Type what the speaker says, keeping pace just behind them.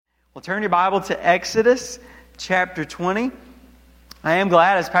Well, turn your Bible to Exodus chapter 20. I am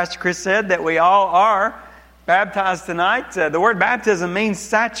glad, as Pastor Chris said, that we all are baptized tonight. The word baptism means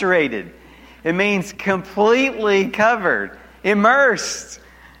saturated. It means completely covered, immersed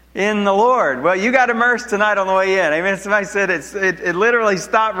in the Lord. Well, you got immersed tonight on the way in. Amen. Somebody said it literally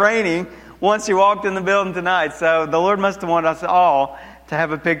stopped raining once you walked in the building tonight. So the Lord must have wanted us all to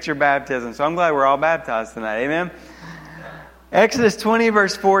have a picture baptism. So I'm glad we're all baptized tonight. Amen. Exodus 20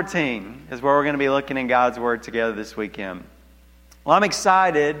 verse 14 is where we're going to be looking in God's Word together this weekend. Well, I'm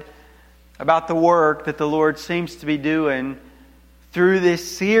excited about the work that the Lord seems to be doing through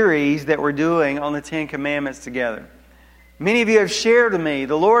this series that we're doing on the Ten Commandments together. Many of you have shared with me,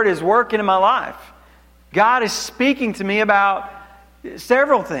 the Lord is working in my life. God is speaking to me about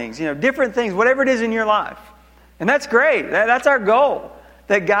several things, different things, whatever it is in your life. And that's great. That's our goal,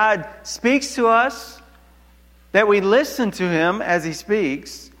 that God speaks to us, that we listen to Him as He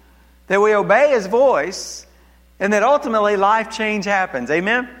speaks, that we obey His voice, and that ultimately life change happens.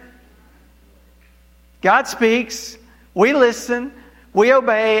 Amen? God speaks, we listen, we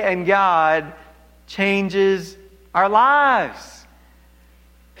obey, and God changes our lives.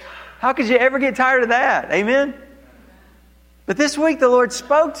 How could you ever get tired of that? Amen? But this week the Lord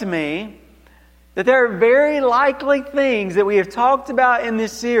spoke to me that there are very likely things that we have talked about in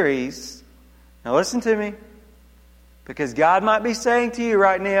this series. Now listen to me. Because God might be saying to you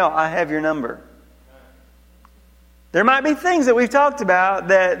right now, I have your number. There might be things that we've talked about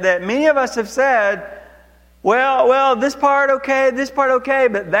that many of us have said, well, this part okay,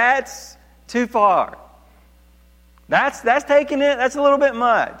 but that's too far. That's taking it, that's a little bit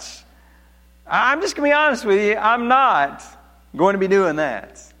much. I'm just going to be honest with you, I'm not going to be doing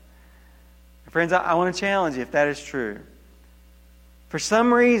that. Friends, I want to challenge you if that is true. For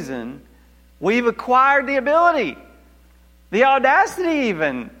some reason, we've acquired the ability, the audacity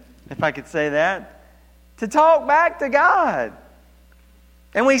even, if I could say that, to talk back to God.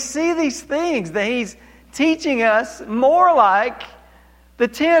 And we see these things that He's teaching us more like the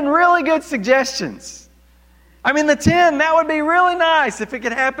 10 really good suggestions. I mean, the 10, that would be really nice if it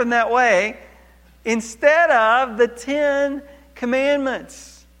could happen that way, instead of the 10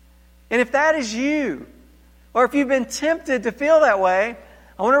 commandments. And if that is you, or if you've been tempted to feel that way,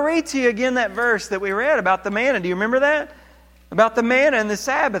 I want to read to you again that verse that we read about the manna. Do you remember that? About the manna and the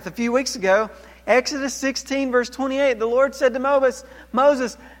Sabbath a few weeks ago. Exodus 16 verse 28. The Lord said to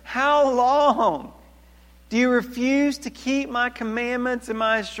Moses, how long do you refuse to keep my commandments and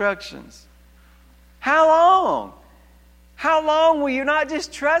my instructions? How long? How long will you not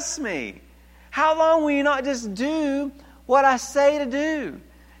just trust me? How long will you not just do what I say to do?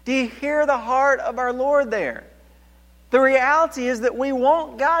 Do you hear the heart of our Lord there? The reality is that we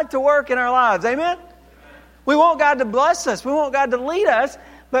want God to work in our lives. Amen? We want God to bless us. We want God to lead us.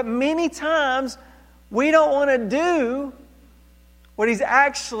 But many times, we don't want to do what He's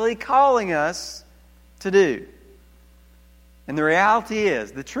actually calling us to do. And the reality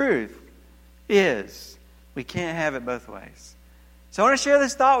is, the truth is, we can't have it both ways. So I want to share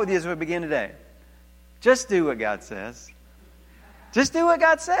this thought with you as we begin today. Just do what God says. Just do what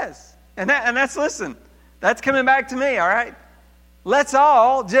God says. And that's, listen, that's coming back to me, all right? Let's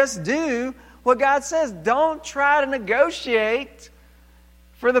all just do what God says. Don't try to negotiate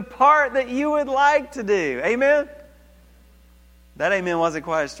for the part that you would like to do. Amen? That amen wasn't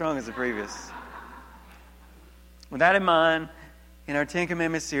quite as strong as the previous. With that in mind, in our 10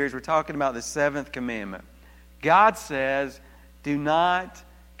 Commandments series, we're talking about the 7th commandment. God says, do not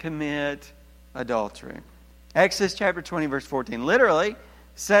commit adultery. Exodus chapter 20 verse 14 literally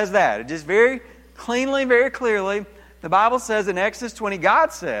says that. It just very cleanly, very clearly, the Bible says in Exodus 20,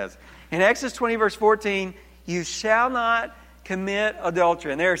 God says, in Exodus 20 verse 14, you shall not commit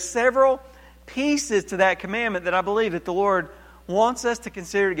adultery. And there are several pieces to that commandment that I believe that the Lord wants us to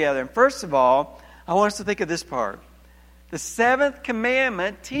consider together. And first of all, I want us to think of this part. The 7th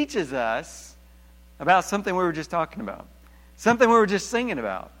commandment teaches us about something we were just talking about. Something we were just singing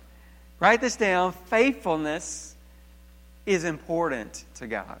about. Write this down. Faithfulness is important to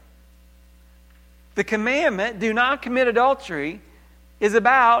God. The commandment, do not commit adultery, is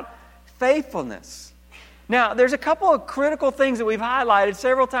about faithfulness. Now, there's a couple of critical things that we've highlighted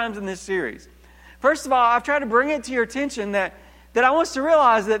several times in this series. First of all, I've tried to bring it to your attention that I want us to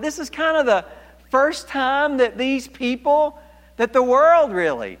realize that this is kind of the first time that these people, that the world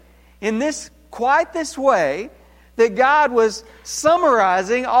really, in this way, that God was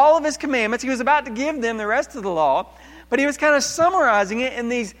summarizing all of His commandments. He was about to give them the rest of the law, but He was kind of summarizing it in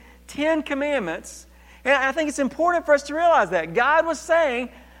these 10 commandments. And I think it's important for us to realize that. God was saying,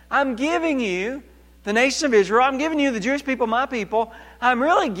 I'm giving you the nation of Israel, I'm giving you the Jewish people, my people, I'm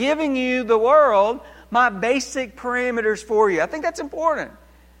really giving you the world, my basic parameters for you. I think that's important.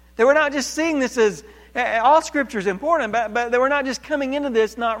 That we're not just seeing this as, all Scripture is important, but that we're not just coming into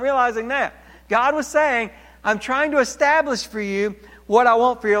this not realizing that. God was saying, I'm trying to establish for you what I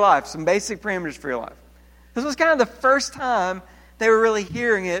want for your life, some basic parameters for your life. This was kind of the first time they were really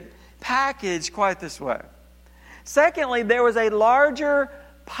hearing it packaged quite this way. Secondly, there was a larger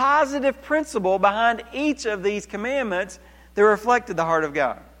positive principle behind each of these commandments that reflected the heart of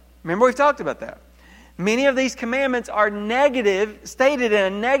God. Remember, we've talked about that. Many of these commandments are negative, stated in a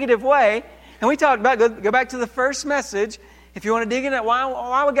negative way. And we talked about, go back to the first message, if you want to dig into it,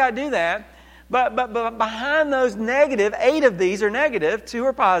 why would God do that? But behind those negative, 8 of these are negative, 2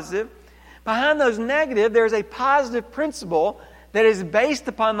 are positive. Behind those negative, there's a positive principle that is based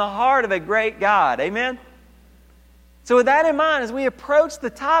upon the heart of a great God. Amen? So with that in mind, as we approach the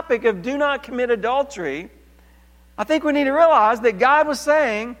topic of do not commit adultery, I think we need to realize that God was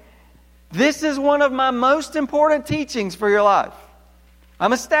saying, this is one of my most important teachings for your life.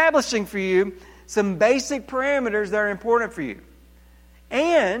 I'm establishing for you some basic parameters that are important for you.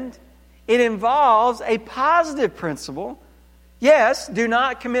 And it involves a positive principle. Yes, do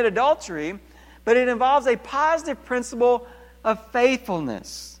not commit adultery, but it involves a positive principle of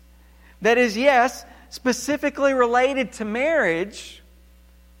faithfulness. That is, yes, specifically related to marriage,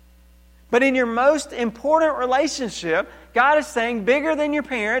 but in your most important relationship, God is saying bigger than your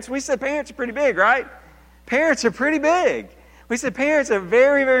parents. We said parents are pretty big, right? Parents are pretty big. We said parents are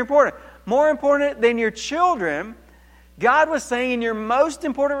very, very important. More important than your children, God was saying in your most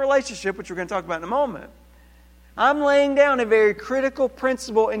important relationship, which we're going to talk about in a moment, I'm laying down a very critical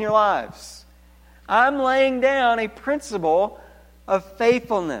principle in your lives. I'm laying down a principle of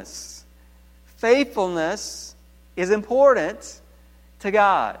faithfulness. Faithfulness is important to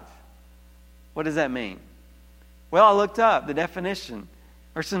God. What does that mean? Well, I looked up the definition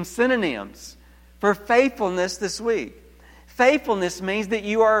or some synonyms for faithfulness this week. Faithfulness means that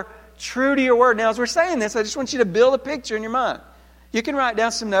you are true to your word. Now, as we're saying this, I just want you to build a picture in your mind. You can write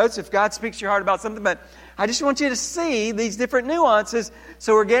down some notes if God speaks to your heart about something, but I just want you to see these different nuances.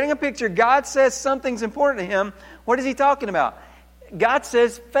 So we're getting a picture. God says something's important to Him. What is He talking about? God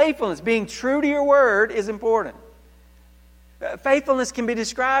says faithfulness, being true to your word, is important. Faithfulness can be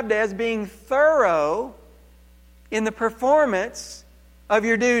described as being thorough in the performance of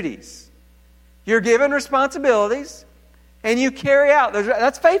your duties. You're given responsibilities and you carry out.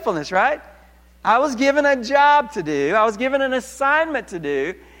 That's faithfulness, right? I was given a job to do. I was given an assignment to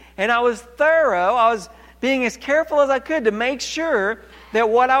do. And I was thorough. I was being as careful as I could to make sure that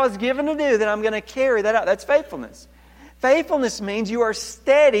what I was given to do, that I'm going to carry that out. That's faithfulness. Faithfulness means you are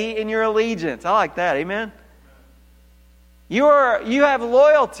steady in your allegiance. I like that. Amen? You have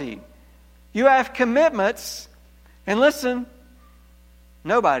loyalty. You have commitments. And listen,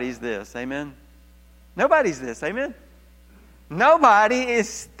 nobody's this. Amen? Nobody's this. Amen? Nobody is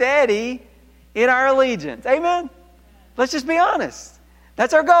steady in our allegiance. Amen? Let's just be honest.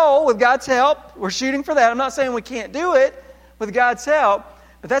 That's our goal with God's help. We're shooting for that. I'm not saying we can't do it with God's help,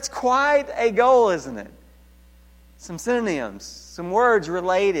 but that's quite a goal, isn't it? Some synonyms, some words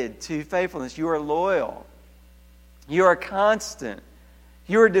related to faithfulness. You are loyal. You are constant.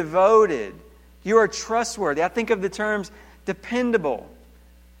 You are devoted. You are trustworthy. I think of the terms dependable.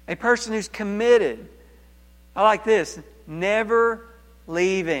 A person who's committed. I like this. Never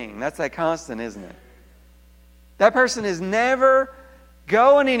leaving. That's that constant, isn't it? That person is never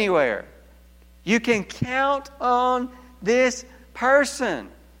going anywhere. You can count on this person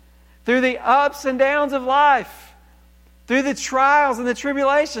through the ups and downs of life, through the trials and the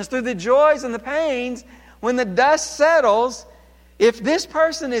tribulations, through the joys and the pains. When the dust settles, if this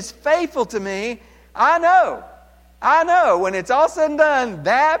person is faithful to me, I know when it's all said and done,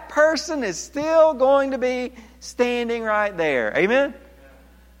 that person is still going to be standing right there. Amen?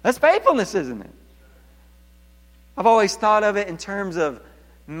 That's faithfulness, isn't it? I've always thought of it in terms of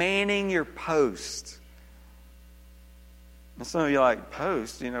manning your post. And some of you are like,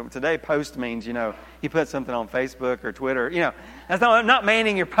 post? Today post means, you put something on Facebook or Twitter. That's not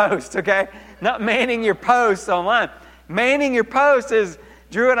manning your post, okay? Not manning your posts online. Manning your post is,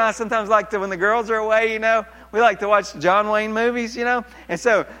 Drew and I sometimes like to, when the girls are away, we like to watch John Wayne movies, And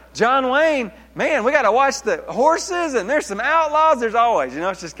so John Wayne, man, we got to watch the horses and there's some outlaws. There's always,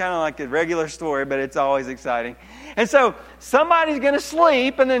 it's just kind of like a regular story, but it's always exciting. And so somebody's going to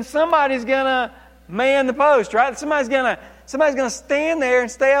sleep and then somebody's going to man the post, right? Somebody's going to stand there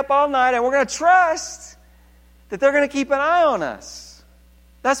and stay up all night, and we're going to trust that they're going to keep an eye on us.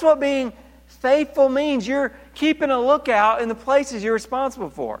 That's what being faithful means. You're keeping a lookout in the places you're responsible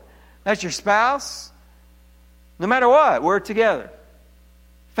for. That's your spouse. No matter what, we're together.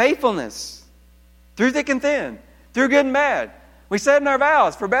 Faithfulness. Through thick and thin. Through good and bad. We said in our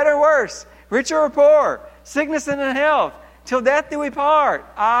vows, for better or worse, rich or poor, sickness and in health, till death do we part.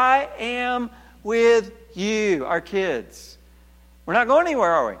 I am with you, our kids. We're not going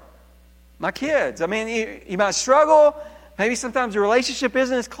anywhere, are we? My kids. I mean, you might struggle. Maybe sometimes your relationship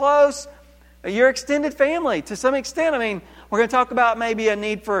isn't as close. Your extended family, to some extent. I mean, we're going to talk about maybe a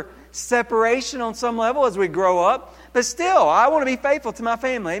need for separation on some level as we grow up. But still, I want to be faithful to my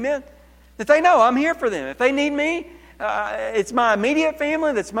family. Amen? That they know I'm here for them. If they need me, it's my immediate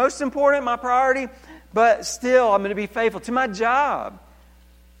family that's most important, my priority. But still, I'm going to be faithful to my job.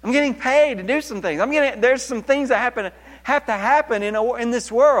 I'm getting paid to do some things. There's some things that have to happen in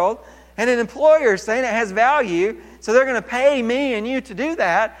this world. And an employer is saying it has value, so they're going to pay me and you to do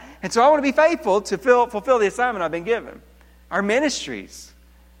that. And so I want to be faithful to fulfill the assignment I've been given. Our ministries.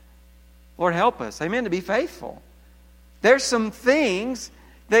 Lord, help us. Amen. To be faithful. There's some things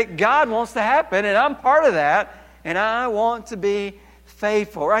that God wants to happen, and I'm part of that, and I want to be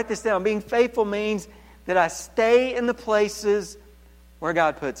faithful. Write this down. Being faithful means that I stay in the places where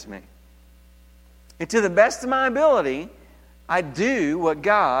God puts me. And to the best of my ability, I do what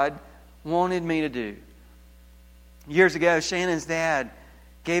God wanted me to do. Years ago, Shannon's dad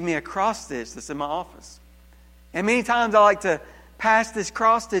gave me a cross stitch that's in my office. And many times I like to pass this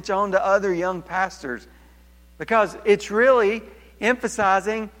cross stitch on to other young pastors because it's really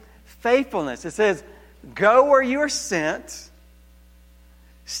emphasizing faithfulness. It says, go where you are sent,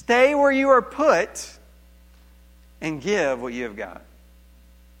 stay where you are put, and give what you have got.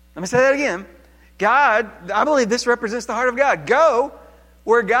 Let me say that again. God, I believe this represents the heart of God. Go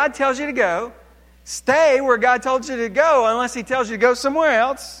where God tells you to go. Stay where God told you to go unless He tells you to go somewhere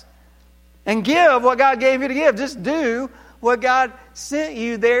else. And give what God gave you to give. Just do what God sent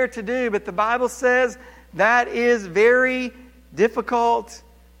you there to do. But the Bible says that is very difficult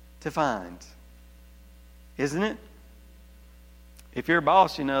to find. Isn't it? If you're a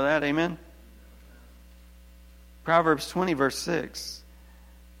boss, you know that. Amen? Proverbs 20, verse 6.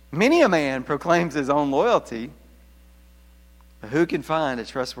 Many a man proclaims his own loyalty, but who can find a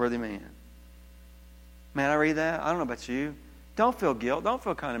trustworthy man? Man, I read that. I don't know about you. Don't feel guilt. Don't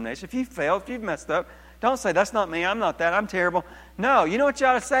feel condemnation. If you failed, if you've messed up, don't say, that's not me. I'm not that. I'm terrible. No, you know what you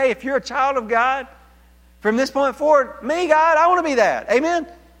ought to say? If you're a child of God, from this point forward, me, God, I want to be that. Amen?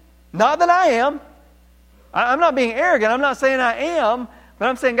 Not that I am. I'm not being arrogant. I'm not saying I am, but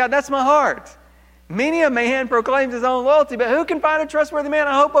I'm saying, God, that's my heart. Many a man proclaims his own loyalty, but who can find a trustworthy man?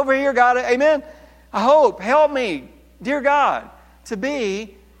 I hope over here, God. Amen? I hope. Help me, dear God, to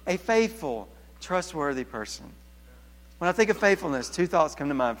be a faithful, trustworthy person. When I think of faithfulness, two thoughts come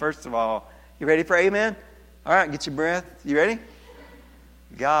to mind. First of all, you ready for amen? All right, get your breath. You ready?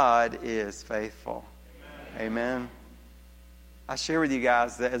 God is faithful. Amen. I share with you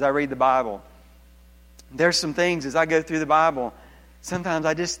guys that as I read the Bible, there's some things as I go through the Bible, sometimes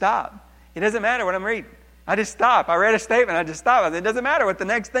I just stop. It doesn't matter what I'm reading. I just stop. I read a statement, I just stop. It doesn't matter what the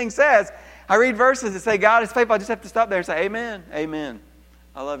next thing says. I read verses that say God is faithful. I just have to stop there and say, amen, amen.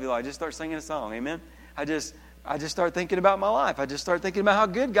 I love you, Lord. I just start singing a song. Amen. I just start thinking about my life. I just start thinking about how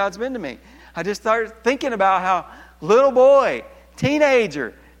good God's been to me. I just start thinking about how little boy,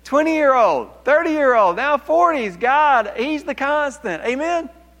 teenager, 20-year-old, 30-year-old, now 40s, God, He's the constant. Amen?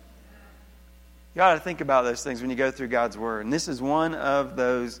 You ought to think about those things when you go through God's Word. And this is one of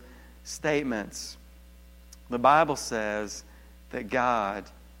those statements. The Bible says that God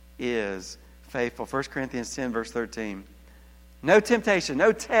is faithful. 1 Corinthians 10, verse 13. No temptation,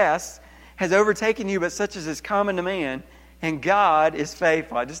 no test has overtaken you, but such as is common to man, and God is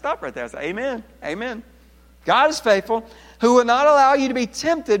faithful. I just stop right there. I say, amen, amen. God is faithful, who will not allow you to be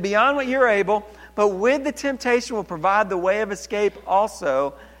tempted beyond what you're able, but with the temptation will provide the way of escape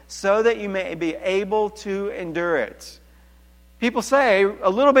also, so that you may be able to endure it. People say, a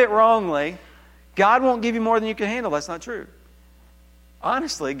little bit wrongly, God won't give you more than you can handle. That's not true.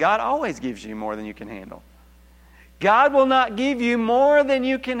 Honestly, God always gives you more than you can handle. God will not give you more than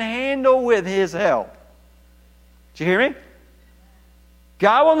you can handle with His help. Did you hear me?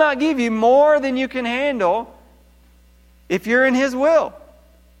 God will not give you more than you can handle if you're in His will.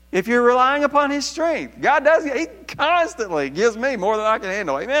 If you're relying upon His strength. God does. He constantly gives me more than I can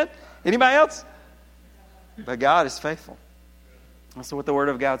handle. Amen? Anybody else? But God is faithful. That's what the Word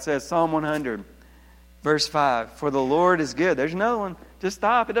of God says. Psalm 100, verse 5. For the Lord is good. There's another one. Just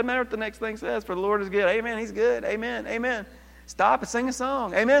stop. It doesn't matter what the next thing says. For the Lord is good. Amen. He's good. Amen. Amen. Stop and sing a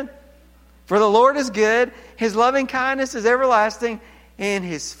song. Amen. For the Lord is good. His loving kindness is everlasting, and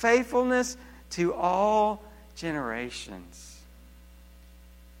His faithfulness to all generations.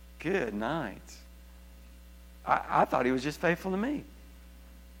 Good night. I thought He was just faithful to me.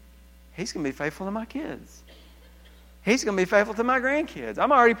 He's going to be faithful to my kids. He's going to be faithful to my grandkids.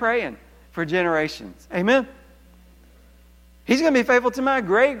 I'm already praying for generations. Amen? He's going to be faithful to my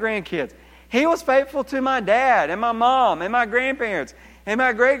great-grandkids. He was faithful to my dad and my mom and my grandparents and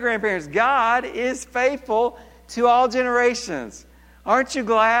my great-grandparents. God is faithful to all generations. Aren't you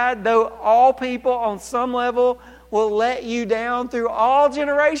glad, though all people on some level will let you down through all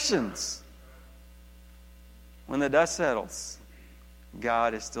generations, when the dust settles,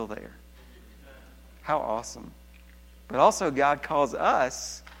 God is still there. How awesome. But also God calls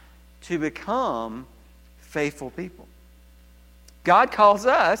us to become faithful people. God calls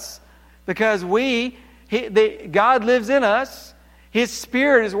us because God lives in us. His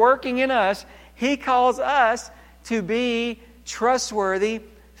Spirit is working in us. He calls us to be trustworthy,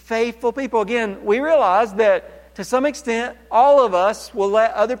 faithful people. Again, we realize that to some extent, all of us will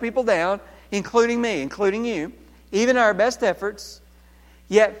let other people down, including me, including you, even our best efforts.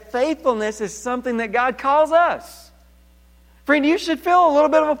 Yet faithfulness is something that God calls us. Friend, you should feel a little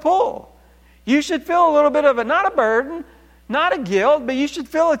bit of a pull. You should feel a little bit of not a burden, not a guilt, but you should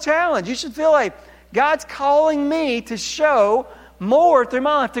feel a challenge. You should feel like God's calling me to show more through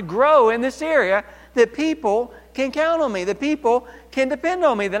my life, to grow in this area, that people can count on me, that people can depend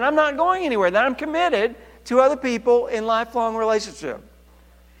on me, that I'm not going anywhere, that I'm committed to other people in lifelong relationship.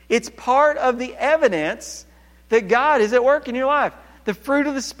 It's part of the evidence that God is at work in your life. The fruit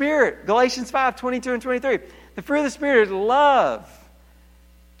of the Spirit, Galatians 5, 22 and 23. The fruit of the Spirit is love.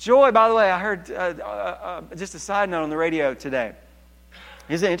 Joy, by the way, I heard just a side note on the radio today.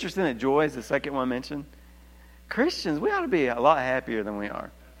 Isn't it interesting that joy is the second one mentioned? Christians, we ought to be a lot happier than we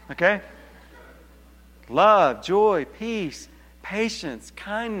are. Okay? Love, joy, peace, patience,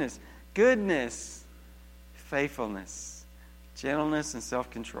 kindness, goodness, faithfulness, gentleness, and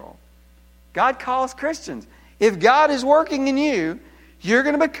self-control. God calls Christians. If God is working in you, you're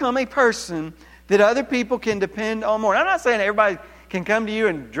going to become a person that other people can depend on more. I'm not saying everybody can come to you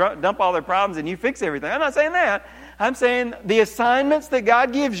and dump all their problems and you fix everything. I'm not saying that. I'm saying the assignments that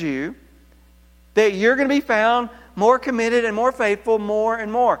God gives you, that you're going to be found more committed and more faithful more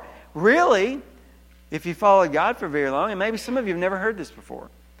and more. Really, if you followed God for very long, and maybe some of you have never heard this before.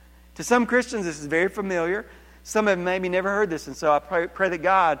 To some Christians, this is very familiar. Some have maybe never heard this, and so I pray that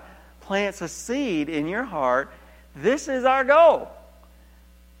God plants a seed in your heart. This is our goal.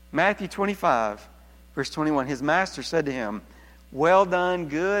 Matthew 25, verse 21. His master said to him, "Well done,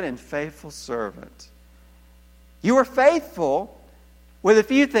 good and faithful servant. You were faithful with a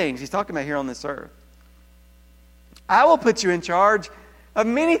few things." He's talking about here on this earth. "I will put you in charge of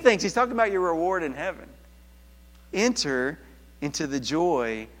many things." He's talking about your reward in heaven. Enter into the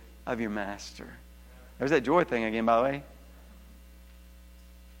joy of your master. There's that joy thing again, by the way.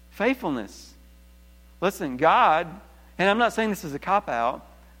 Faithfulness. Listen, God, and I'm not saying this is a cop-out.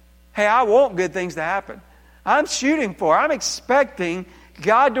 Hey, I want good things to happen. I'm expecting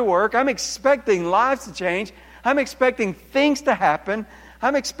God to work. I'm expecting lives to change. I'm expecting things to happen.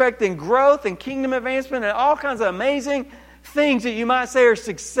 I'm expecting growth and kingdom advancement and all kinds of amazing things that you might say are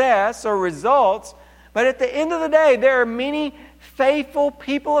success or results. But at the end of the day, there are many faithful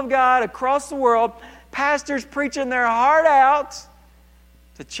people of God across the world, pastors preaching their heart out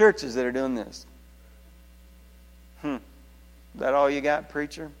to churches that are doing this. Is that all you got,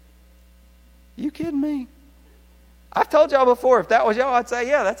 preacher? You kidding me? I've told y'all before, if that was y'all, I'd say,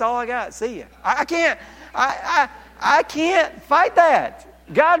 yeah, that's all I got. See ya. I can't fight that.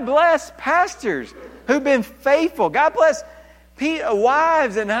 God bless pastors who've been faithful. God bless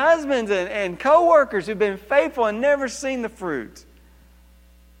wives and husbands and co-workers who've been faithful and never seen the fruit.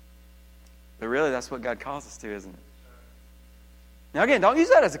 But really, that's what God calls us to, isn't it? Now again, don't use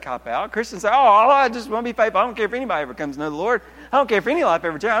that as a cop-out. Christians say, I just want to be faithful. I don't care if anybody ever comes to know the Lord. I don't care if any life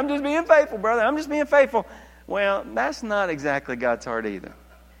ever changes. I'm just being faithful, brother. I'm just being faithful. Well, that's not exactly God's heart either.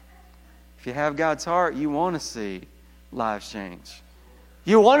 If you have God's heart, you want to see lives change.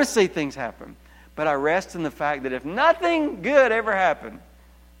 You want to see things happen. But I rest in the fact that if nothing good ever happened,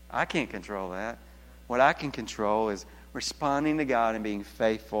 I can't control that. What I can control is responding to God and being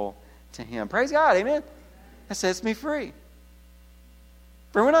faithful to Him. Praise God, amen? That sets me free.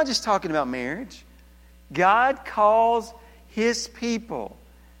 But we're not just talking about marriage. God calls His people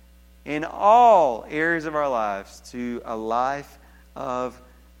in all areas of our lives to a life of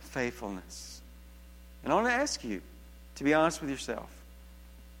faithfulness. And I want to ask you to be honest with yourself.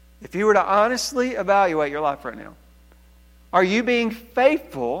 If you were to honestly evaluate your life right now, are you being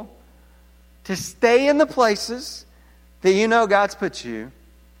faithful to stay in the places that you know God's put you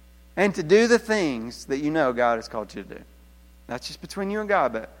and to do the things that you know God has called you to do? That's just between you and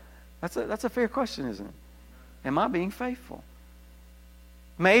God, but that's a fair question, isn't it? Am I being faithful?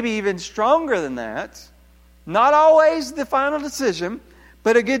 maybe even stronger than that, not always the final decision,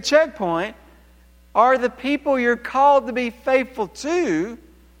 but a good checkpoint, are the people you're called to be faithful to,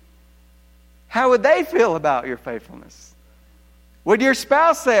 how would they feel about your faithfulness? Would your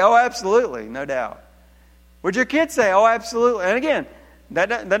spouse say, oh, absolutely, no doubt? Would your kids say, oh, absolutely? And again,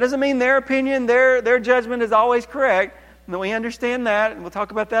 that doesn't mean their opinion, their judgment is always correct. And we understand that, and we'll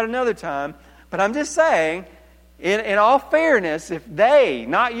talk about that another time. But I'm just saying, in all fairness, if they,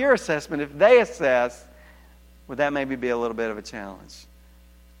 not your assessment, if they assess, would that maybe be a little bit of a challenge?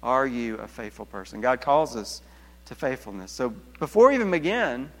 Are you a faithful person? God calls us to faithfulness. So before we even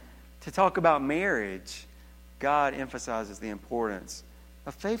begin to talk about marriage, God emphasizes the importance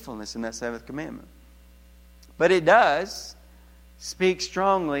of faithfulness in that seventh commandment. But it does speak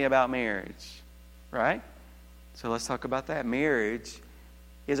strongly about marriage, right? So let's talk about that. Marriage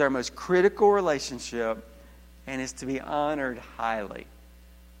is our most critical relationship and is to be honored highly.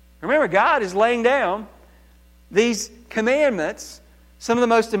 Remember, God is laying down these commandments, some of the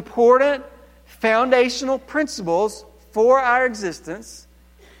most important foundational principles for our existence.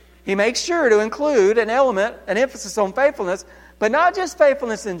 He makes sure to include an element, an emphasis on faithfulness, but not just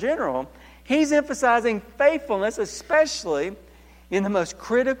faithfulness in general. He's emphasizing faithfulness, especially in the most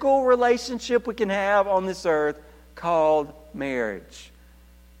critical relationship we can have on this earth, called marriage.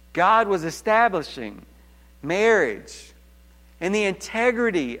 God was establishing marriage and the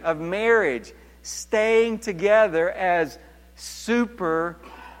integrity of marriage, staying together, as super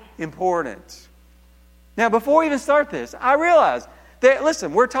important. Now, before we even start this, I realize that,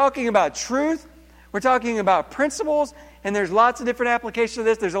 listen, we're talking about truth, we're talking about principles, and there's lots of different applications of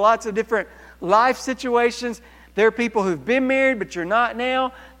this. There's lots of different life situations. There are people who've been married, but you're not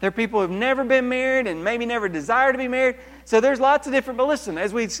now. There are people who've never been married and maybe never desire to be married. So there's lots of different, but listen,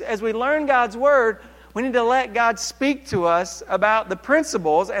 as we learn God's Word, we need to let God speak to us about the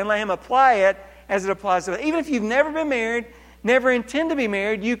principles and let Him apply it as it applies to us. Even if you've never been married, never intend to be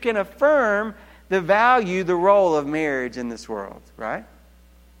married, you can affirm the value, the role of marriage in this world, right?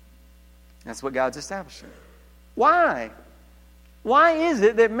 That's what God's establishing. Why? Why is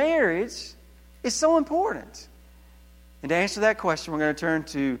it that marriage is so important? And to answer that question, we're going to turn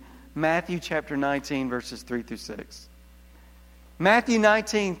to Matthew chapter 19, verses 3 through 6. Matthew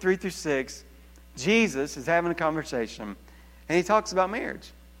 19, 3 through 6, Jesus is having a conversation, and He talks about marriage.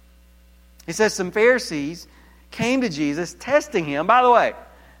 He says some Pharisees came to Jesus testing Him. By the way,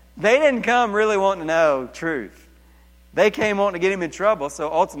 they didn't come really wanting to know truth. They came wanting to get Him in trouble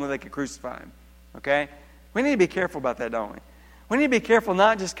so ultimately they could crucify Him. Okay? We need to be careful about that, don't we? We need to be careful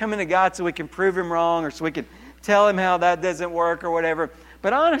not just coming to God so we can prove Him wrong or so we can tell Him how that doesn't work or whatever.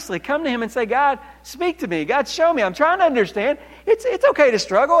 But honestly, come to Him and say, God, speak to me. God, show me. I'm trying to understand. It's okay to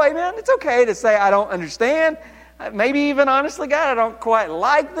struggle, amen? It's okay to say, I don't understand. Maybe even honestly, God, I don't quite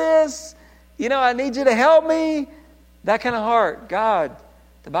like this. You know, I need you to help me. That kind of heart. God,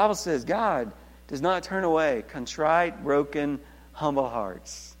 the Bible says God does not turn away contrite, broken, humble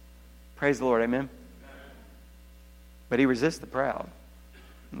hearts. Praise the Lord, amen? But He resists the proud.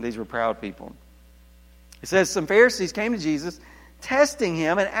 And these were proud people. It says some Pharisees came to Jesus, testing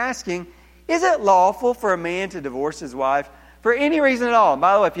Him and asking, is it lawful for a man to divorce his wife for any reason at all? And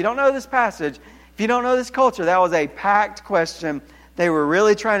by the way, if you don't know this passage, if you don't know this culture, that was a packed question. They were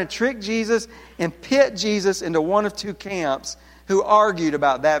really trying to trick Jesus and pit Jesus into one of two camps who argued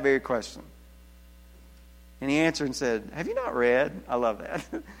about that very question. And He answered and said, have you not read? I love that.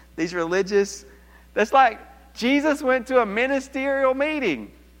 These religious, that's like Jesus went to a ministerial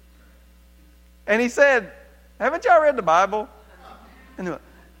meeting. And He said, haven't y'all read the Bible? And they went,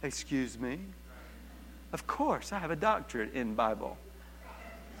 excuse me? Of course, I have a doctorate in Bible.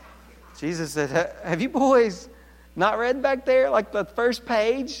 Jesus said, have you boys not read back there, like the first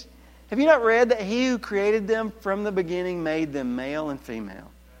page? Have you not read that He who created them from the beginning made them male and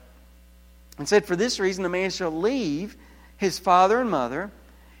female? And said, for this reason a man shall leave his father and mother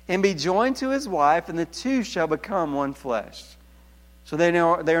and be joined to his wife, and the two shall become one flesh. So they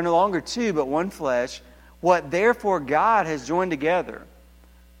are no longer two, but one flesh. What therefore God has joined together,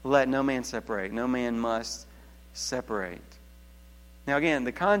 let no man separate. No man must separate. Now again,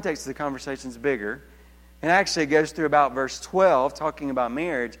 the context of the conversation is bigger. And actually it goes through about verse 12, talking about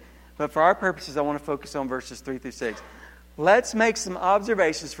marriage. But for our purposes, I want to focus on verses 3 through 6. Let's make some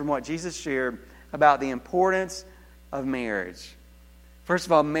observations from what Jesus shared about the importance of marriage. First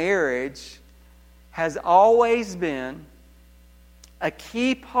of all, marriage has always been a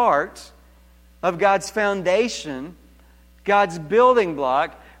key part of God's foundation, God's building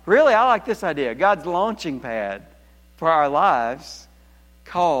block. Really, I like this idea. God's launching pad for our lives,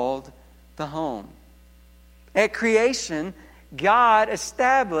 called the home. At creation, God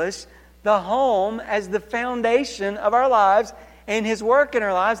established the home as the foundation of our lives and His work in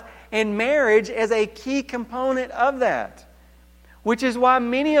our lives, and marriage as a key component of that. Which is why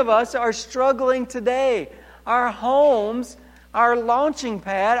many of us are struggling today. Our homes, our launching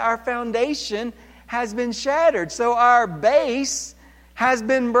pad, our foundation has been shattered. So our base has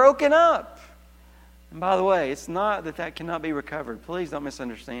been broken up. And by the way, it's not that cannot be recovered. Please don't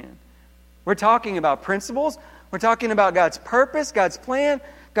misunderstand. We're talking about principles. We're talking about God's purpose, God's plan,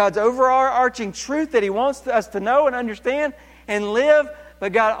 God's overarching truth that He wants us to know and understand and live.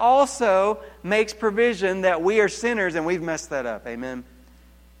 But God also makes provision that we are sinners and we've messed that up. Amen?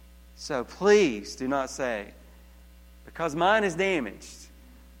 So please do not say, because mine is damaged,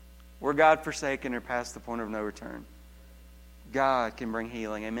 we're God-forsaken or past the point of no return. God can bring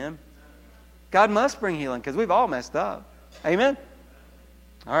healing. Amen? God must bring healing because we've all messed up. Amen?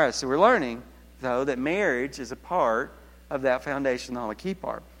 All right, so we're learning, though, that marriage is a part of that foundation, a key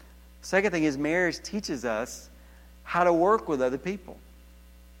part. The second thing is marriage teaches us how to work with other people.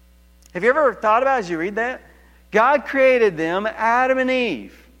 Have you ever thought about, as you read that, God created them, Adam and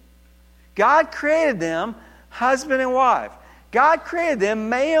Eve. God created them, husband and wife. God created them,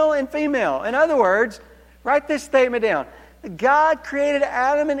 male and female. In other words, write this statement down. God created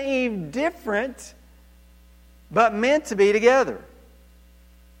Adam and Eve different, but meant to be together.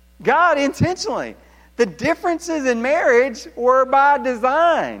 God intentionally. The differences in marriage were by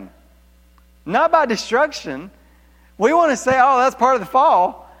design, not by destruction. We want to say, oh, that's part of the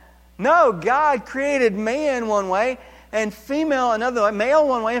fall. No, God created man one way and female another way, male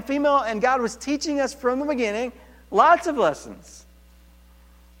one way and female, and God was teaching us from the beginning lots of lessons.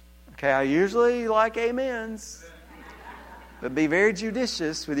 Okay, I usually like amens, but be very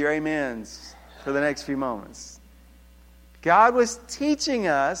judicious with your amens for the next few moments. God was teaching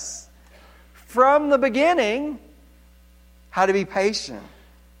us from the beginning how to be patient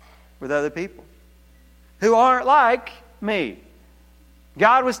with other people who aren't like me.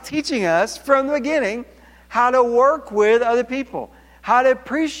 God was teaching us from the beginning how to work with other people, how to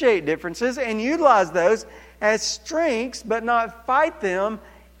appreciate differences and utilize those as strengths, but not fight them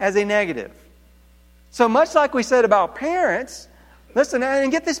as a negative. So much like we said about parents, listen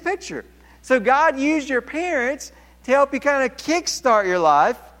and get this picture. So God used your parents to help you kind of kickstart your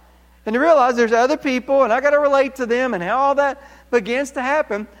life and to realize there's other people and I got to relate to them and how all that begins to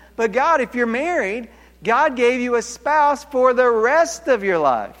happen. But God, if you're married, God gave you a spouse for the rest of your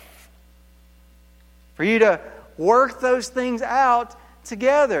life. For you to work those things out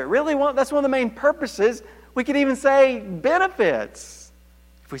together. Really, that's one of the main purposes. We could even say benefits,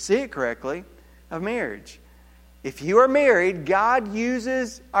 if we see it correctly, of marriage. If you are married, God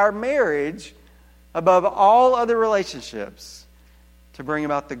uses our marriage above all other relationships to bring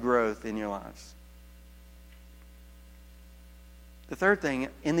about the growth in your lives. The third thing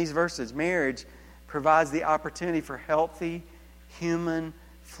in these verses, marriage provides the opportunity for healthy human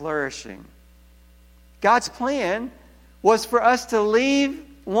flourishing. God's plan was for us to leave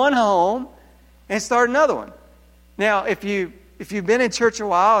one home and start another one. Now, if you've been in church a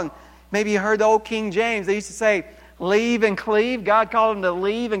while and maybe you heard the old King James, they used to say, leave and cleave. God called them to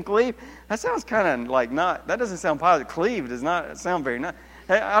leave and cleave. That sounds kind of like not, that doesn't sound positive. Cleave does not sound very nice.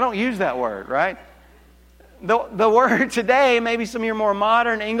 I don't use that word, right? The word today, maybe some of your more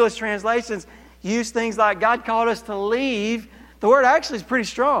modern English translations use things like God called us to leave. The word actually is pretty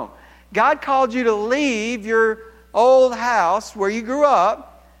strong. God called you to leave your old house where you grew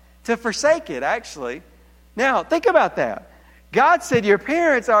up, to forsake it, actually. Now, think about that. God said your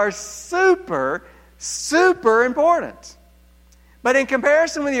parents are super, super important. But in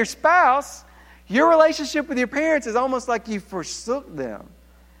comparison with your spouse, your relationship with your parents is almost like you forsook them.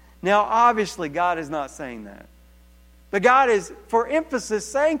 Now, obviously, God is not saying that. But God is, for emphasis,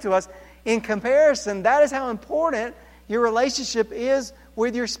 saying to us, in comparison, that is how important your relationship is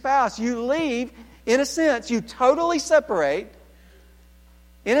with your spouse. You leave, in a sense, you totally separate.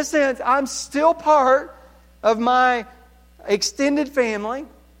 In a sense, I'm still part of my extended family.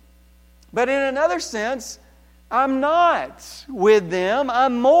 But in another sense, I'm not with them.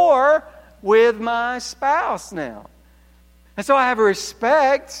 I'm more with my spouse now. And so I have a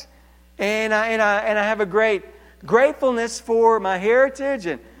respect and I have a great gratefulness for my heritage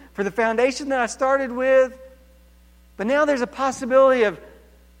and for the foundation that I started with. But now there's a possibility of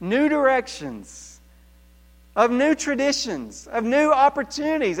new directions, of new traditions, of new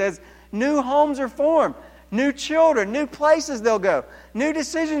opportunities as new homes are formed, new children, new places they'll go, new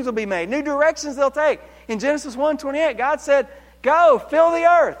decisions will be made, new directions they'll take. In Genesis 1:28, God said, go, fill the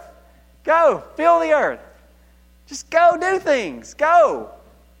earth. Go, fill the earth. Just go do things. Go.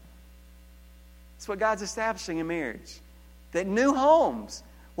 That's what God's establishing in marriage. that new homes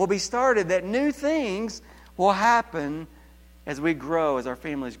will be started, that new things will happen as we grow, as our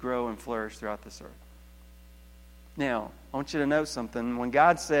families grow and flourish throughout this earth. Now, I want you to know something. When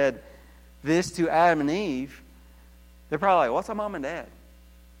God said this to Adam and Eve, they're probably like, what's a mom and dad?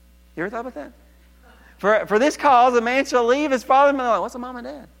 You ever thought about that? For this cause, a man shall leave his father and mother. Like, what's a mom and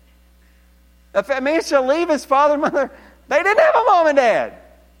dad? If a man shall leave his father and mother, they didn't have a mom and dad.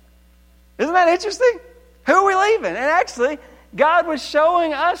 Isn't that interesting? Who are we leaving? And actually, God was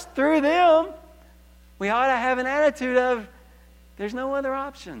showing us through them, we ought to have an attitude of, there's no other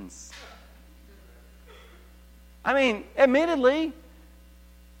options. I mean, admittedly,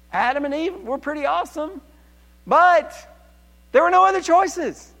 Adam and Eve were pretty awesome, but there were no other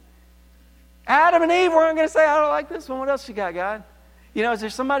choices. Adam and Eve weren't going to say, I don't like this one. What else you got, God? You know, is there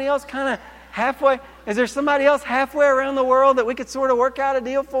somebody else kind of halfway? Is there somebody else halfway around the world that we could sort of work out a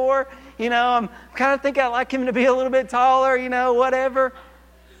deal for? You know, I'm kind of thinking I'd like him to be a little bit taller, you know, whatever.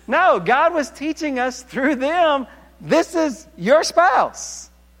 No, God was teaching us through them, this is your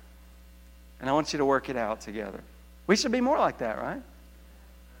spouse. And I want you to work it out together. We should be more like that, right?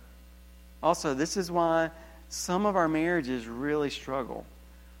 Also, this is why some of our marriages really struggle.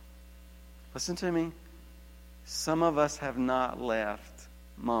 Listen to me. Some of us have not left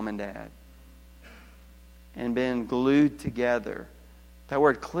mom and dad and been glued together. That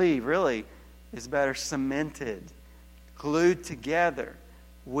word cleave really is better cemented. Glued together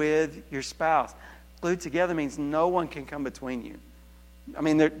with your spouse. Glued together means no one can come between you. I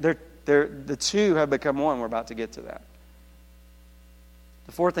mean, the two have become one. We're about to get to that.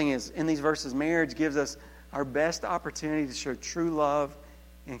 The fourth thing is, in these verses, marriage gives us our best opportunity to show true love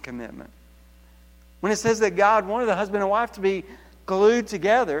and commitment. When it says that God wanted the husband and wife to be glued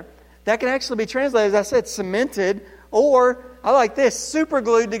together, that can actually be translated, as I said, cemented, or, I like this, super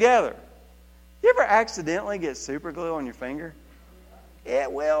glued together. You ever accidentally get super glue on your finger?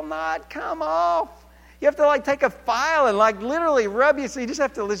 It will not come off. You have to take a file and literally rub you, so you just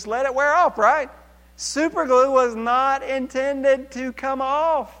have to just let it wear off, right? Super glue was not intended to come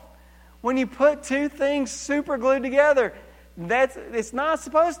off. When you put two things super glued together, it's not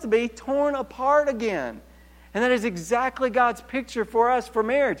supposed to be torn apart again. And that is exactly God's picture for us for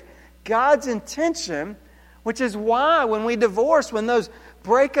marriage. God's intention, which is why when we divorce, when those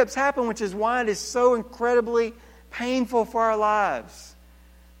breakups happen, which is why it is so incredibly painful for our lives.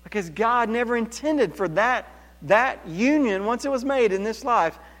 Because God never intended for that union, once it was made in this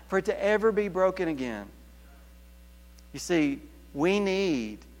life, for it to ever be broken again. You see, we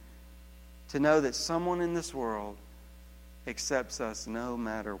need to know that someone in this world accepts us no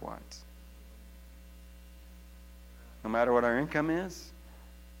matter what. No matter what our income is,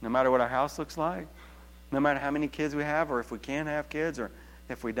 no matter what our house looks like, no matter how many kids we have, or if we can have kids, or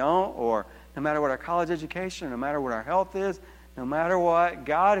if we don't, or no matter what our college education, no matter what our health is, no matter what,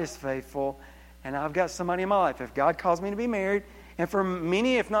 God is faithful, and I've got somebody in my life. If God calls me to be married, and for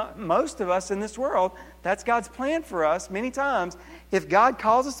many, if not most of us in this world, that's God's plan for us many times. If God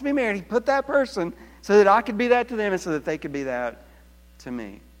calls us to be married, He put that person so that I could be that to them and so that they could be that to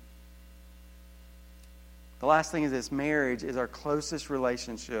me. The last thing is this: marriage is our closest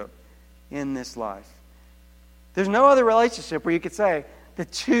relationship in this life. There's no other relationship where you could say the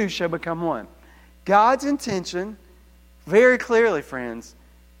two shall become one. God's intention, very clearly, friends,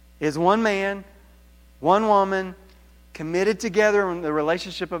 is one man, one woman, committed together in the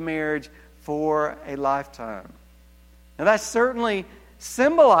relationship of marriage for a lifetime. Now that's certainly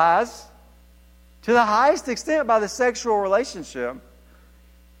symbolized to the highest extent by the sexual relationship,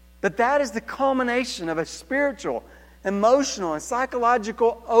 but that is the culmination of a spiritual, emotional, and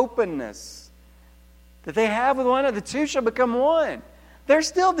psychological openness that they have with one another. The two shall become one. They're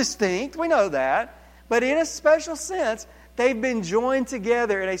still distinct, we know that, but in a special sense, they've been joined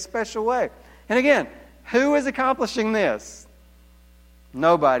together in a special way. And again, who is accomplishing this?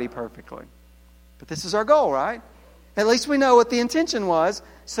 Nobody perfectly. But this is our goal, right? At least we know what the intention was,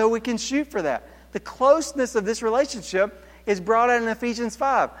 so we can shoot for that. The closeness of this relationship is brought out in Ephesians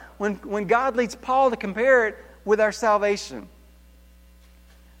 5, when God leads Paul to compare it with our salvation.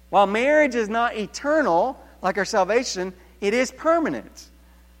 While marriage is not eternal, like our salvation, it is permanent.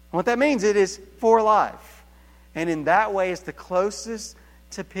 And what that means, it is for life. And in that way, it's the closest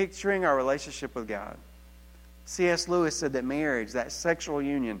to picturing our relationship with God. C.S. Lewis said that marriage, that sexual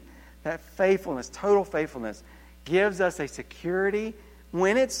union, that faithfulness, total faithfulness, gives us a security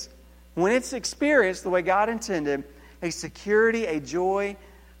when it's experienced the way God intended, a security, a joy,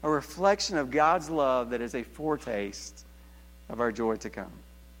 a reflection of God's love that is a foretaste of our joy to come.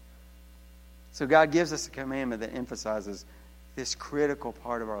 So God gives us a commandment that emphasizes this critical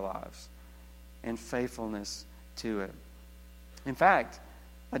part of our lives and faithfulness to it. In fact,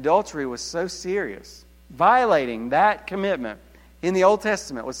 adultery was so serious, violating that commitment in the Old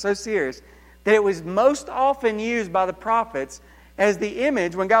Testament was so serious that it was most often used by the prophets as the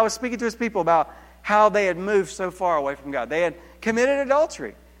image when God was speaking to His people about how they had moved so far away from God. They had committed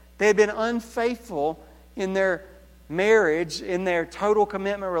adultery. They had been unfaithful in their marriage, in their total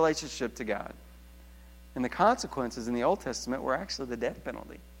commitment relationship to God. And the consequences in the Old Testament were actually the death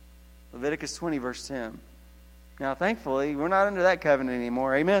penalty. Leviticus 20, verse 10. Now, thankfully, we're not under that covenant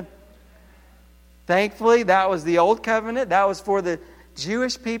anymore. Amen? Thankfully, that was the old covenant. That was for the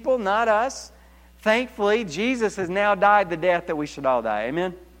Jewish people, not us. Thankfully, Jesus has now died the death that we should all die.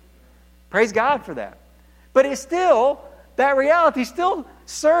 Amen? Praise God for that. But it's still, that reality still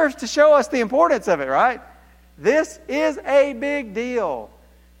serves to show us the importance of it, right? This is a big deal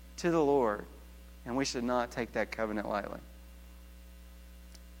to the Lord. And we should not take that covenant lightly.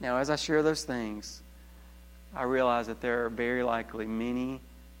 Now, as I share those things, I realize that there are very likely many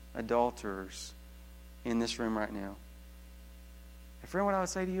adulterers in this room right now. And friend, what I would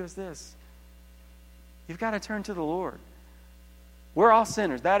say to you is this. You've got to turn to the Lord. We're all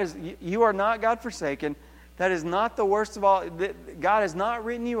sinners. That is, you are not God-forsaken. That is not the worst of all. God has not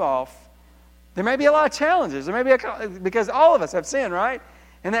written you off. There may be a lot of challenges. There may be because all of us have sinned, right?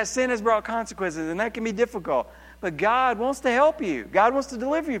 And that sin has brought consequences, and that can be difficult. But God wants to help you. God wants to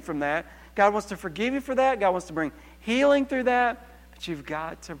deliver you from that. God wants to forgive you for that. God wants to bring healing through that. But you've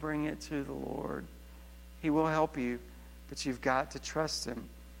got to bring it to the Lord. He will help you, but you've got to trust Him.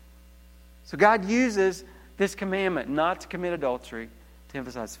 So God uses this commandment not to commit adultery to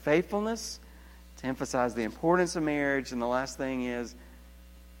emphasize faithfulness, to emphasize the importance of marriage, and the last thing is,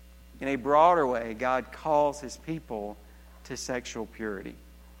 in a broader way, God calls His people to sexual purity.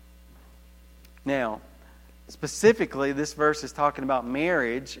 Now, specifically, this verse is talking about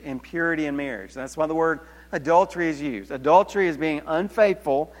marriage and purity in marriage. That's why the word adultery is used. Adultery is being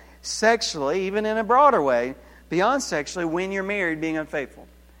unfaithful sexually, even in a broader way, beyond sexually, when you're married, being unfaithful.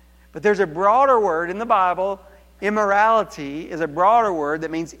 But there's a broader word in the Bible. Immorality is a broader word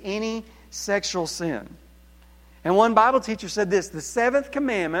that means any sexual sin. And one Bible teacher said this: the seventh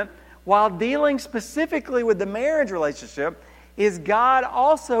commandment, while dealing specifically with the marriage relationship, is God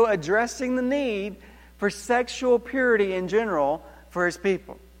also addressing the need for sexual purity in general for His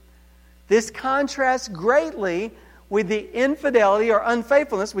people. This contrasts greatly with the infidelity or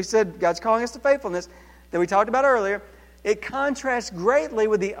unfaithfulness. We said God's calling us to faithfulness that we talked about earlier. It contrasts greatly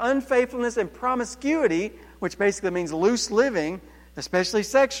with the unfaithfulness and promiscuity, which basically means loose living, especially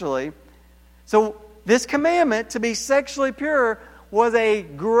sexually. So this commandment to be sexually pure was a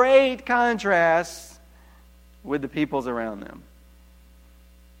great contrast with the peoples around them.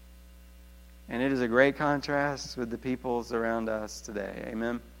 And it is a great contrast with the peoples around us today.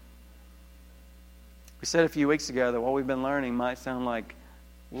 Amen? We said a few weeks ago that what we've been learning might sound like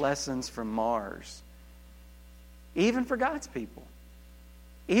lessons from Mars. Even for God's people.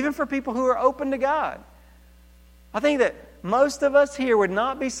 Even for people who are open to God. I think that most of us here would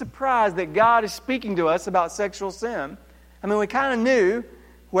not be surprised that God is speaking to us about sexual sin. I mean, we kind of knew,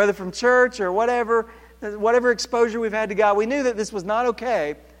 whether from church or whatever exposure we've had to God, we knew that this was not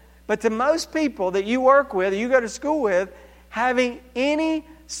okay. But to most people that you work with, or you go to school with, having any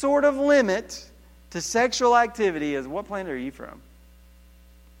sort of limit to sexual activity is, what planet are you from?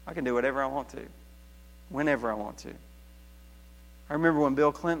 I can do whatever I want to, whenever I want to. I remember when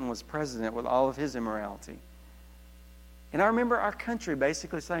Bill Clinton was president with all of his immorality. And I remember our country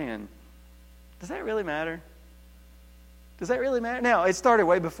basically saying, does that really matter? Does that really matter? Now, it started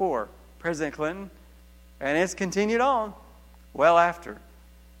way before President Clinton, and it's continued on well after.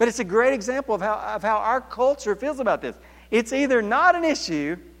 But it's a great example of how our culture feels about this. It's either not an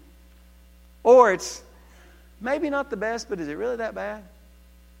issue, or it's maybe not the best, but is it really that bad?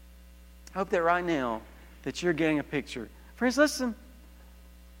 I hope that right now that you're getting a picture. Friends, listen.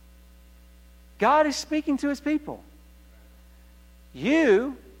 God is speaking to His people.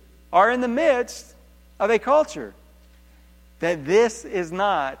 You are in the midst of a culture that this is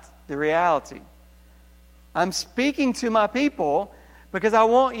not the reality. I'm speaking to my people because I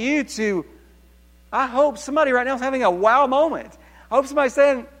want you to, I hope somebody right now is having a wow moment. I hope somebody's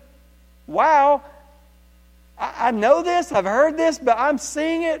saying, wow, I know this, I've heard this, but I'm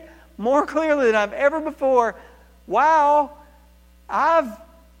seeing it more clearly than I've ever before. Wow, I've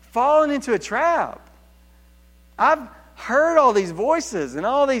fallen into a trap. I've heard all these voices and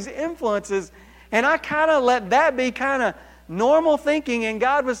all these influences, and I kind of let that be kind of normal thinking, and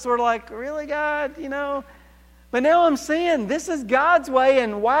God was sort of like, really, God, But now I'm seeing this is God's way,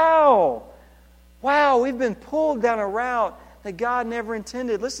 and wow, we've been pulled down a route that God never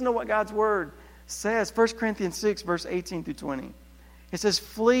intended. Listen to what God's Word says, 1 Corinthians 6, verse 18 through 20. It says,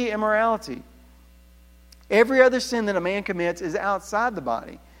 flee immorality. Every other sin that a man commits is outside the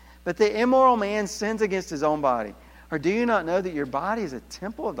body, but the immoral man sins against his own body. Or do you not know that your body is a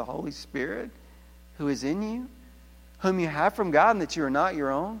temple of the Holy Spirit who is in you, whom you have from God, and that you are not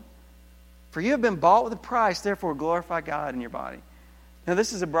your own? For you have been bought with a price, therefore glorify God in your body. Now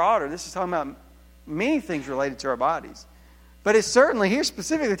this is this is talking about many things related to our bodies. But it's certainly here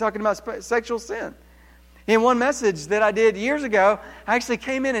specifically talking about sexual sin. In one message that I did years ago, I actually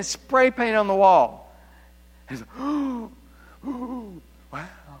came in and spray painted on the wall. And it's like, wow,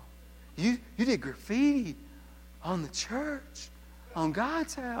 you did graffiti on the church, on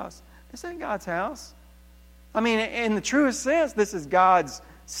God's house. This ain't God's house. I mean, in the truest sense, this is God's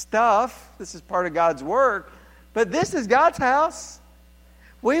stuff. This is part of God's work. But this is God's house.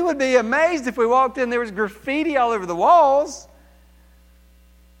 We would be amazed if we walked in, there was graffiti all over the walls.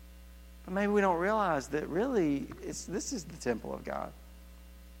 But maybe we don't realize that really this is the temple of God.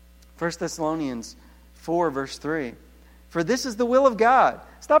 1 Thessalonians 4, verse 3. For this is the will of God.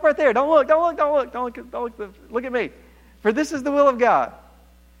 Stop right there. Don't look. Look at me. For this is the will of God.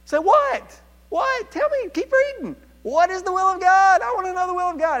 Say, what? What? Tell me. Keep reading. What is the will of God? I want to know the will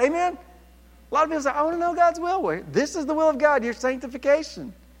of God. Amen? A lot of people say, I want to know God's will. Well, this is the will of God, your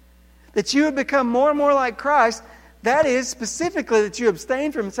sanctification. That you would become more and more like Christ. That is specifically that you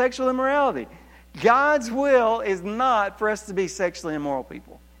abstain from sexual immorality. God's will is not for us to be sexually immoral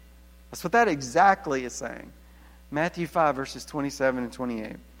people. That's what that exactly is saying. Matthew 5, verses 27 and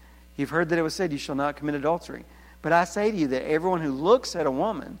 28. You've heard that it was said, you shall not commit adultery. But I say to you that everyone who looks at a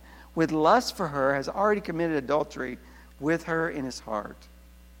woman with lust for her has already committed adultery with her in his heart.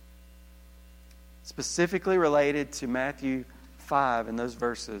 Specifically related to Matthew 5 in those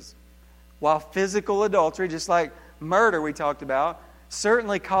verses. While physical adultery, just like murder we talked about,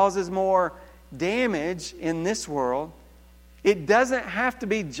 certainly causes more damage in this world, it doesn't have to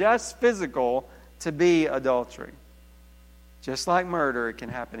be just physical to be adultery. Just like murder, it can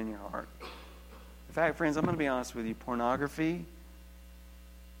happen in your heart. In fact, friends, I'm going to be honest with you. Pornography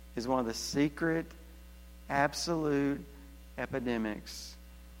is one of the secret, absolute epidemics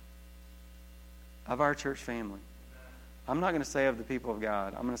of our church family. I'm not going to say of the people of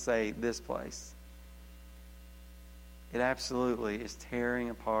God. I'm going to say this place. It absolutely is tearing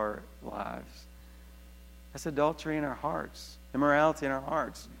apart lives. That's adultery in our hearts, immorality in our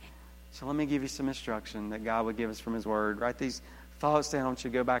hearts. So let me give you some instruction that God would give us from His Word. Write these thoughts down. I want you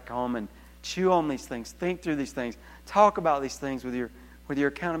to go back home and chew on these things. Think through these things. Talk about these things with your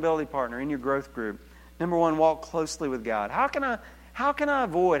accountability partner in your growth group. Number one, walk closely with God. How can I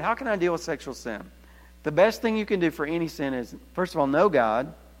avoid? How can I deal with sexual sin? The best thing you can do for any sin is, first of all, know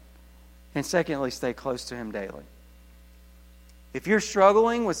God, and secondly, stay close to Him daily. If you're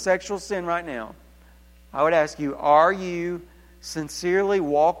struggling with sexual sin right now, I would ask you, are you sincerely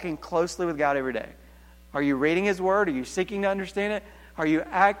walking closely with God every day? Are you reading His Word? Are you seeking to understand it? Are you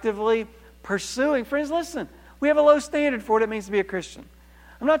actively pursuing? Friends, listen, we have a low standard for what it means to be a Christian.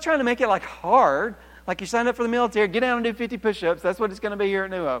 I'm not trying to make it like hard, like you signed up for the military, get down and do 50 push-ups. That's what it's going to be here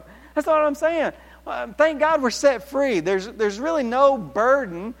at New Hope. That's not what I'm saying. Thank God we're set free. There's really no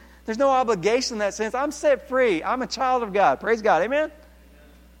burden. There's no obligation in that sense. I'm set free. I'm a child of God. Praise God. Amen?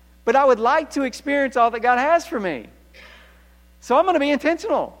 But I would like to experience all that God has for me. So I'm going to be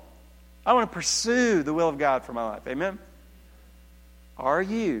intentional. I want to pursue the will of God for my life. Amen? Are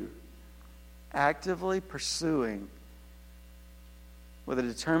you actively pursuing with a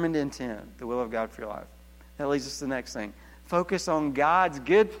determined intent the will of God for your life? That leads us to the next thing. Focus on God's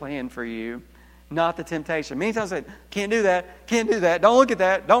good plan for you, not the temptation. Many times I say, can't do that, don't look at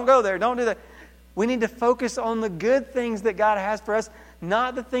that, don't go there, don't do that. We need to focus on the good things that God has for us,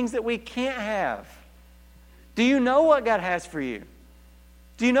 not the things that we can't have. Do you know what God has for you?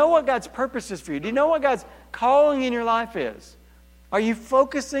 Do you know what God's purpose is for you? Do you know what God's calling in your life is? Are you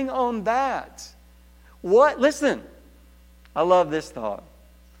focusing on that? Listen, I love this thought.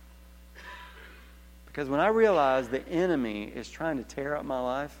 Because when I realize the enemy is trying to tear up my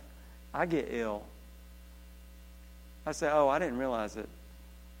life, I get ill. I say, I didn't realize it.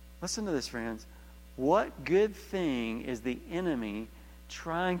 Listen to this, friends. What good thing is the enemy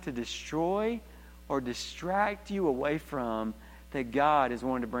trying to destroy or distract you away from that God is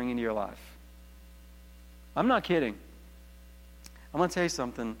wanting to bring into your life? I'm not kidding. I'm going to tell you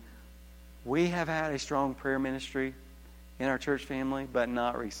something. We have had a strong prayer ministry in our church family, but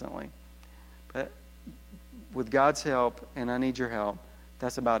not recently. But with God's help, and I need your help,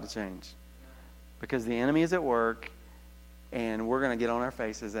 that's about to change. Because the enemy is at work, and we're going to get on our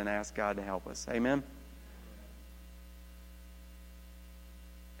faces and ask God to help us. Amen?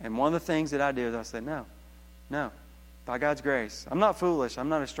 And one of the things that I do is I say, no, by God's grace. I'm not foolish. I'm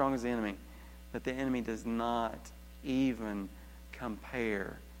not as strong as the enemy. But the enemy does not even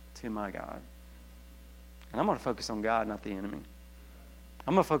compare to my God. And I'm going to focus on God, not the enemy.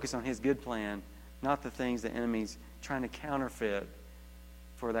 I'm going to focus on His good plan, not the things the enemy's trying to counterfeit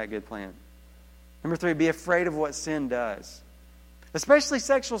for that good plan. Number 3, be afraid of what sin does. Especially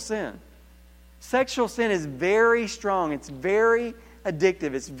sexual sin. Sexual sin is very strong. It's very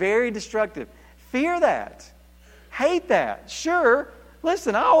addictive. It's very destructive. Fear that. Hate that. Sure,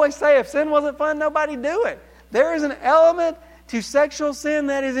 listen, I always say if sin wasn't fun, nobody'd do it. There is an element to sexual sin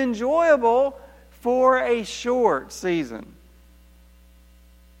that is enjoyable for a short season.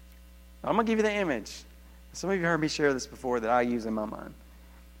 I'm going to give you the image. Some of you heard me share this before that I use in my mind.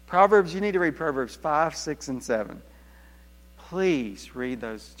 Proverbs, you need to read Proverbs 5, 6, and 7. Please read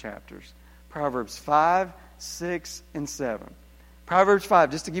those chapters. Proverbs 5, 6, and 7. Proverbs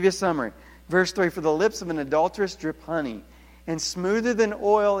 5, just to give you a summary. Verse 3, for the lips of an adulteress drip honey, and smoother than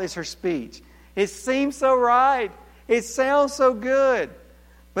oil is her speech. It seems so right. It sounds so good.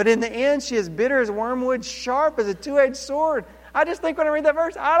 But in the end, she is bitter as wormwood, sharp as a two-edged sword. I just think when I read that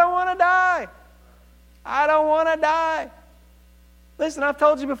verse, I don't want to die. I don't want to die. Listen, I've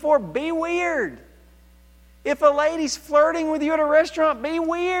told you before, be weird. If a lady's flirting with you at a restaurant, be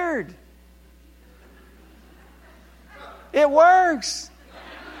weird. It works.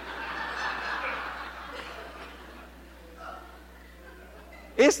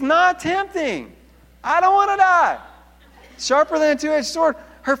 It's not tempting. I don't want to die. Sharper than a two-edged sword.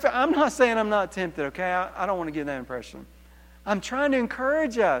 I'm not saying I'm not tempted, okay? I don't want to give that impression. I'm trying to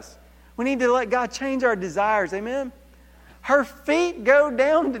encourage us. We need to let God change our desires. Amen? Her feet go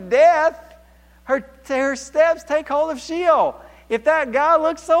down to death. Her steps take hold of Sheol. If that guy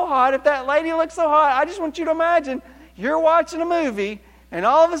looks so hot, if that lady looks so hot, I just want you to imagine you're watching a movie, and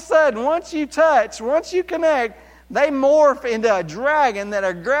all of a sudden, once you touch, once you connect, they morph into a dragon that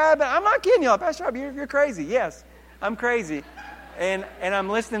are grabbing. I'm not kidding y'all. Pastor Rob, you're crazy. Yes, I'm crazy. And I'm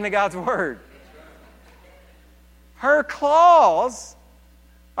listening to God's Word. Her claws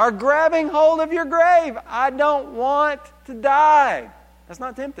are grabbing hold of your grave. I don't want to die. That's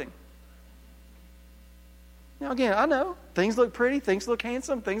not tempting. Now again, I know things look pretty, things look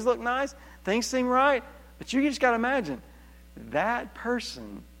handsome, things look nice, things seem right, but you just got to imagine that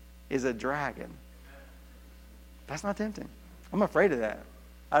person is a dragon. That's not tempting. I'm afraid of that.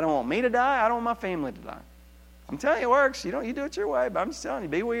 I don't want me to die. I don't want my family to die. I'm telling you, it works. You do it your way, but I'm just telling you,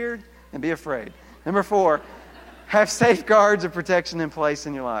 be weird and be afraid. Number 4, have safeguards of protection in place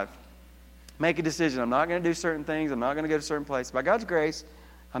in your life. Make a decision. I'm not going to do certain things. I'm not going to go to certain places. By God's grace,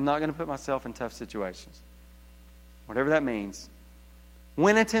 I'm not going to put myself in tough situations. Whatever that means.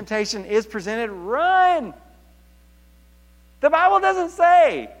 When a temptation is presented, run. The Bible doesn't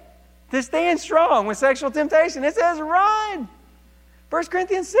say to stand strong with sexual temptation. It says run. 1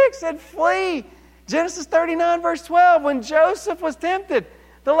 Corinthians 6 said flee. Genesis 39 verse 12, when Joseph was tempted,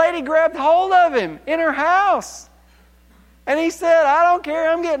 the lady grabbed hold of him in her house. And he said, I don't care,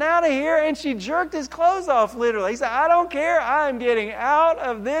 I'm getting out of here. And she jerked his clothes off, literally. He said, I don't care, I'm getting out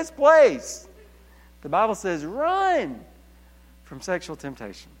of this place. The Bible says, run from sexual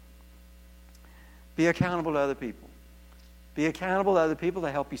temptation. Be accountable to other people. Be accountable to other people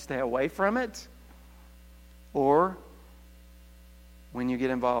to help you stay away from it. Or, when you get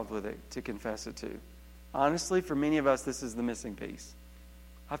involved with it, to confess it to. Honestly, for many of us, this is the missing piece.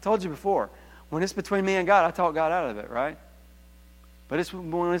 I've told you before, when it's between me and God, I talk God out of it, right? But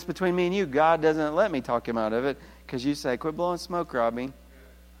when it's between me and you, God doesn't let me talk Him out of it because you say, quit blowing smoke, Robbie.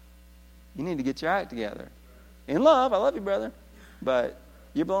 You need to get your act together. In love, I love you, brother. But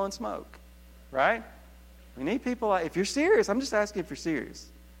you're blowing smoke, right? We need people like, if you're serious, I'm just asking if you're serious.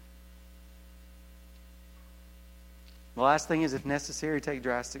 The last thing is, if necessary, take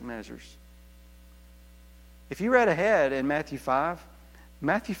drastic measures. If you read ahead in Matthew 5,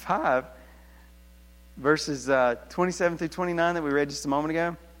 verses 27 through 29 that we read just a moment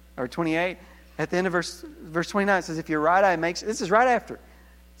ago, or 28, at the end of verse 29, it says, if your right eye makes, this is right after,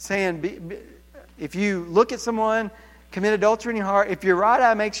 saying, if you look at someone, commit adultery in your heart, if your right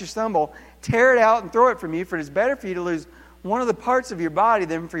eye makes you stumble, tear it out and throw it from you, for it is better for you to lose one of the parts of your body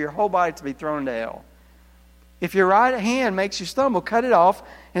than for your whole body to be thrown into hell. If your right hand makes you stumble, cut it off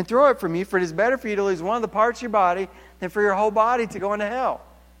and throw it from you, for it is better for you to lose one of the parts of your body than for your whole body to go into hell.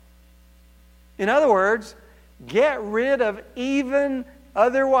 In other words, get rid of even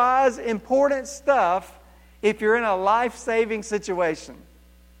otherwise important stuff if you're in a life-saving situation.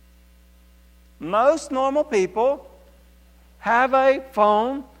 Most normal people have a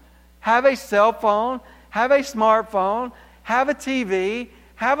phone, have a cell phone, have a smartphone, have a TV,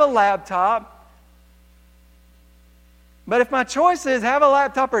 have a laptop. But if my choice is have a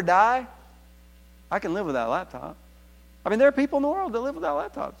laptop or die, I can live without a laptop. I mean, there are people in the world that live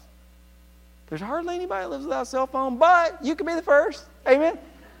without laptops. There's hardly anybody that lives without a cell phone, but you can be the first. Amen?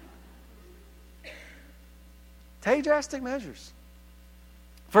 Take drastic measures.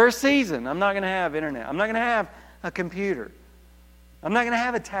 For a season, I'm not going to have internet. I'm not going to have a computer. I'm not going to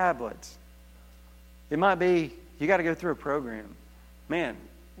have a tablet. It might be, you got to go through a program. Man,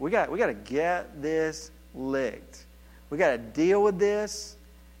 we got to get this licked. We got to deal with this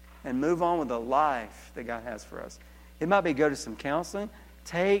and move on with the life that God has for us. It might be go to some counseling.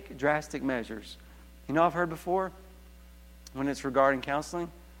 Take drastic measures. You know, I've heard before, when it's regarding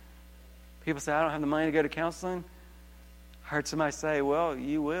counseling, people say, I don't have the money to go to counseling. I heard somebody say, well,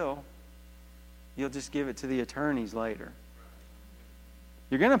 you will. You'll just give it to the attorneys later.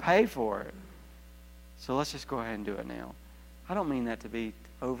 You're going to pay for it. So let's just go ahead and do it now. I don't mean that to be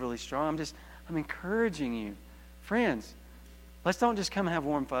overly strong. I'm encouraging you. Friends, let's don't just come and have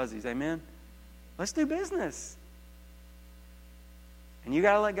warm fuzzies. Amen? Let's do business. And you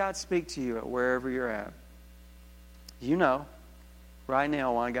got to let God speak to you at wherever you're at. You know right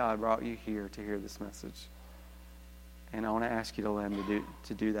now why God brought you here to hear this message. And I want to ask you to let Him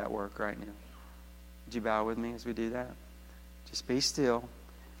to do that work right now. Would you bow with me as we do that? Just be still.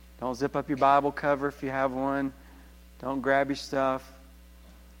 Don't zip up your Bible cover if you have one. Don't grab your stuff.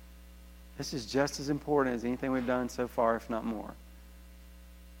 This is just as important as anything we've done so far, if not more.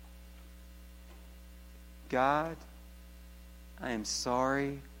 God, I am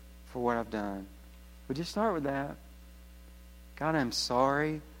sorry for what I've done. Would you start with that? God, I'm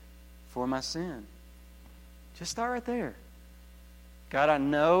sorry for my sin. Just start right there. God, I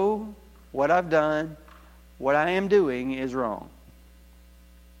know what I've done, what I am doing is wrong.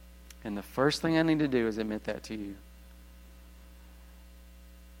 And the first thing I need to do is admit that to you.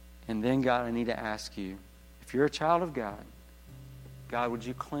 And then, God, I need to ask you, if you're a child of God, God, would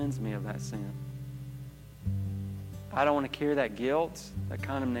you cleanse me of that sin? I don't want to carry that guilt, that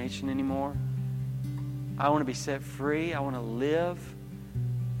condemnation anymore. I want to be set free. I want to live.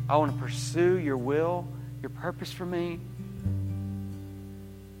 I want to pursue your will, your purpose for me.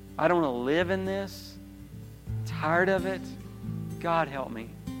 I don't want to live in this. I'm tired of it. God, help me.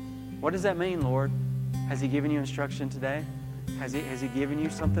 What does that mean, Lord? Has He given you instruction today? Has He given you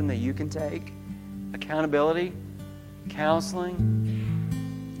something that you can take? Accountability,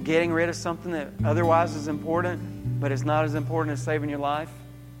 counseling, getting rid of something that otherwise is important, but it's not as important as saving your life,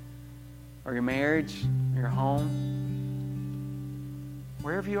 or your marriage, or your home.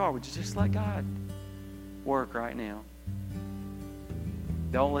 Wherever you are, would you just let God work right now?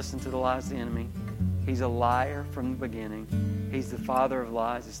 Don't listen to the lies of the enemy. He's a liar from the beginning. He's the father of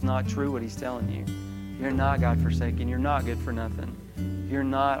lies. It's not true what he's telling you. You're not God-forsaken. You're not good for nothing. You're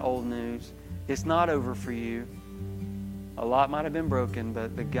not old news. It's not over for you. A lot might have been broken,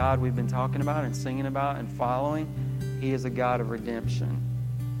 but the God we've been talking about and singing about and following, He is a God of redemption.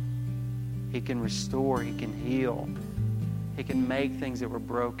 He can restore. He can heal. He can make things that were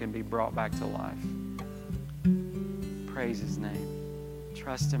broken be brought back to life. Praise His name.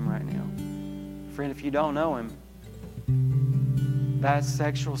 Trust Him right now. Friend, if you don't know Him, that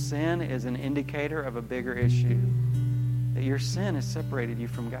sexual sin is an indicator of a bigger issue. That your sin has separated you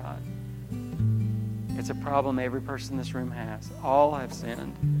from God. It's a problem every person in this room has. All have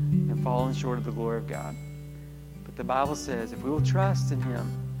sinned and fallen short of the glory of God. But the Bible says if we will trust in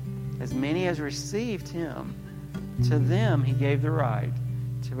Him, as many as received Him, to them He gave the right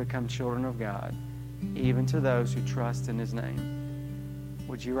to become children of God, even to those who trust in His name.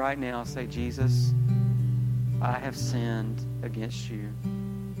 Would you right now say, Jesus, I have sinned against you.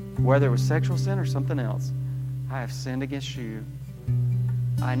 Whether it was sexual sin or something else, I have sinned against you.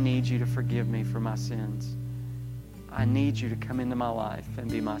 I need you to forgive me for my sins. I need you to come into my life and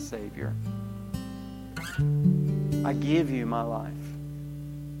be my Savior. I give you my life.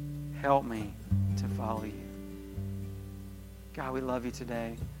 Help me to follow you. God, we love you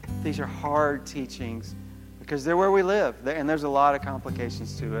today. These are hard teachings because they're where we live, and there's a lot of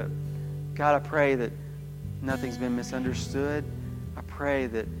complications to it. God, I pray that nothing's been misunderstood. I pray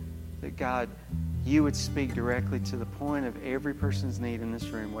that God, you would speak directly to the point of every person's need in this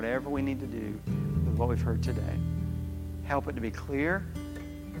room, whatever we need to do with what we've heard today. Help it to be clear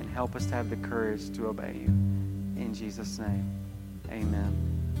and help us to have the courage to obey you. In Jesus' name, amen.